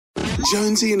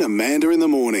Jonesy and Amanda in the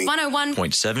morning.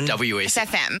 101.7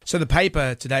 WSFM. So the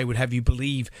paper today would have you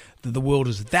believe that the world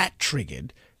is that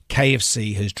triggered.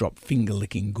 KFC has dropped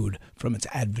finger-licking good from its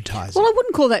advertising. Well, I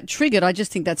wouldn't call that triggered. I just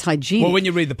think that's hygienic. Well, when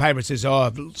you read the paper, it says,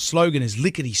 slogan is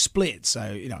lickety-split.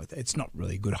 So, it's not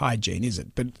really good hygiene, is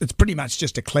it? But it's pretty much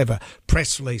just a clever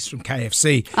press release from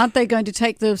KFC. Aren't they going to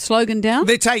take the slogan down?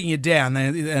 They're taking it down.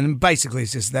 And basically,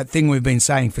 it's just that thing we've been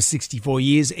saying for 64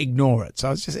 years, ignore it.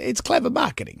 So it's clever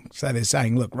marketing. So they're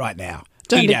saying, look, right now,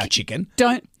 eat our chicken.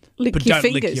 Don't lick your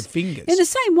fingers. Lick your fingers. In the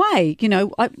same way,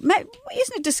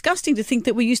 isn't it disgusting to think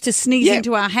that we used to sneeze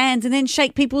into our hands and then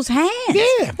shake people's hands?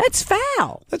 Yeah. That's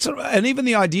foul. And even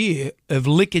the idea of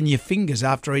licking your fingers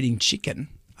after eating chicken,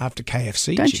 after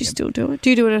KFC Don't chicken. you still do it? Do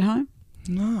you do it at home?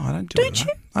 No, I don't do it. Don't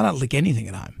you? I don't lick anything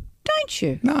at home. Don't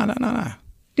you? No.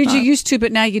 Did you used to,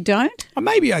 but now you don't? Or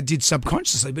maybe I did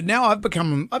subconsciously, but now I've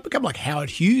become like Howard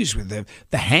Hughes with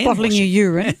the hand Bottling washing.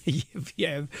 your urine.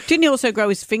 Yeah. Didn't he also grow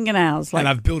his fingernails? And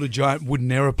I've built a giant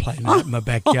wooden aeroplane out in my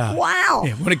backyard. Wow.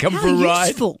 Yeah, want to come How for a ride?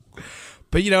 useful.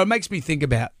 But, it makes me think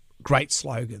about great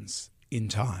slogans in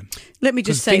time. Let me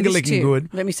just say this to you. Good.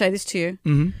 Let me say this to you.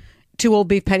 Mm-hmm. 2 all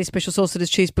beef patty, special sauce, that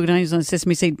is cheeseburger and onions on a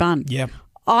sesame seed bun. Yeah.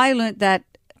 I learnt that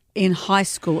in high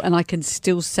school, and I can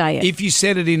still say it. If you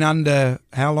said it in under,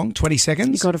 how long, 20 seconds?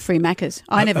 You got a free Macca's.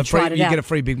 I never tried it out. You get a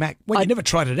free Big Mac. Well, you never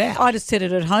tried it out. I just said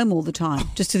it at home all the time,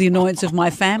 just to the annoyance of my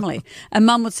family. And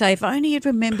Mum would say, if only you'd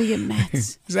remember your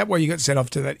maths. Is that why you got sent off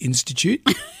to that institute?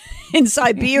 In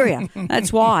Siberia.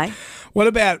 That's why. What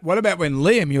about when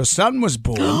Liam, your son, was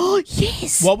born? Oh,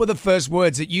 yes. What were the first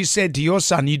words that you said to your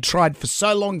son? You tried for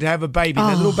so long to have a baby.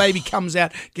 The little baby comes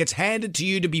out, gets handed to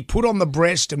you to be put on the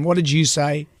breast, and what did you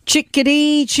say?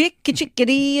 Chickadee,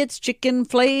 chickadee, it's chicken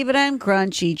flavoured and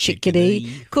crunchy,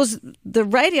 chickadee. Because the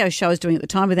radio show I was doing at the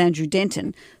time with Andrew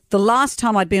Denton, the last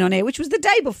time I'd been on air, which was the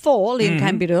day before, Liam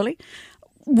came a bit early,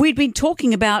 we'd been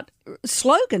talking about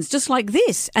slogans just like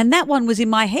this, and that one was in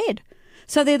my head.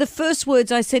 So they're the first words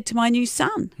I said to my new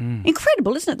son.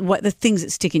 Incredible, isn't it, the things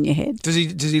that stick in your head? Does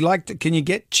he like to, can you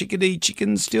get chickadee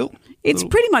chicken still? It's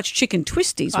pretty much chicken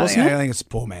twisties, wasn't it? I think it's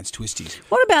poor man's twisties.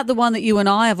 What about the one that you and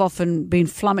I have often been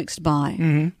flummoxed by?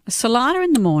 A salada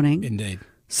in the morning. Indeed.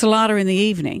 Salada in the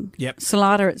evening. Yep.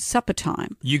 Salada at supper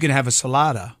time. You can have a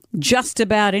salada. Just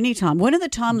about any time. When are the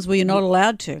times where you're not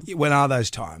allowed to? When are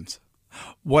those times?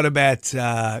 What about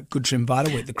good trim Vita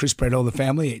Wheat, the crisp bread all the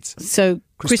family eats? So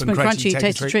crisp and crunchy,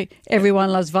 taste a treat. Everyone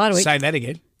loves Vita Wheat. Say that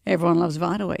again. Everyone loves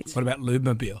Vita Wheat. What about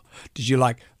Lubemobile? Did you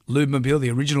like Lubemobile, the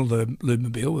original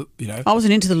Lubemobile? I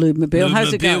wasn't into the Lubemobile.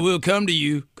 How's it go? Lubemobile will come to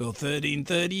you. Call 13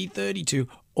 30 32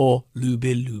 or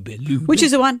Lube. Which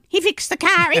is the one? He fixed the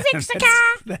car. He fixed the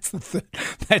car.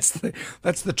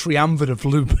 That's the triumvirate of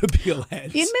Lubemobile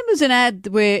ads. You remember there was an ad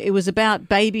where it was about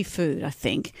baby food, I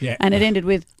think. Yeah. And it ended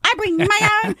with, I bring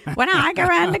my own when I go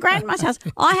round to grandma's house.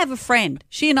 I have a friend.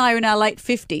 She and I are in our late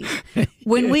 50s.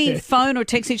 When we phone or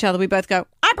text each other, we both go,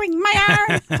 I bring my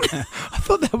own. I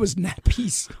thought that was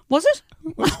nappies. Was it?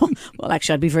 Well,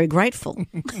 actually, I'd be very grateful.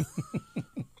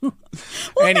 Well,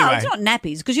 anyway. no, it's not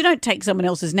nappies because you don't take someone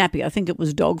else's nappy. I think it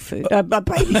was dog food,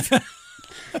 baby food.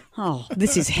 Oh,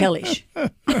 this is hellish.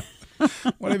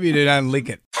 Whatever you do, don't lick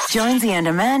it. Jonesy and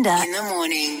Amanda in the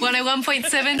morning.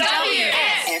 101.7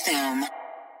 WSFM.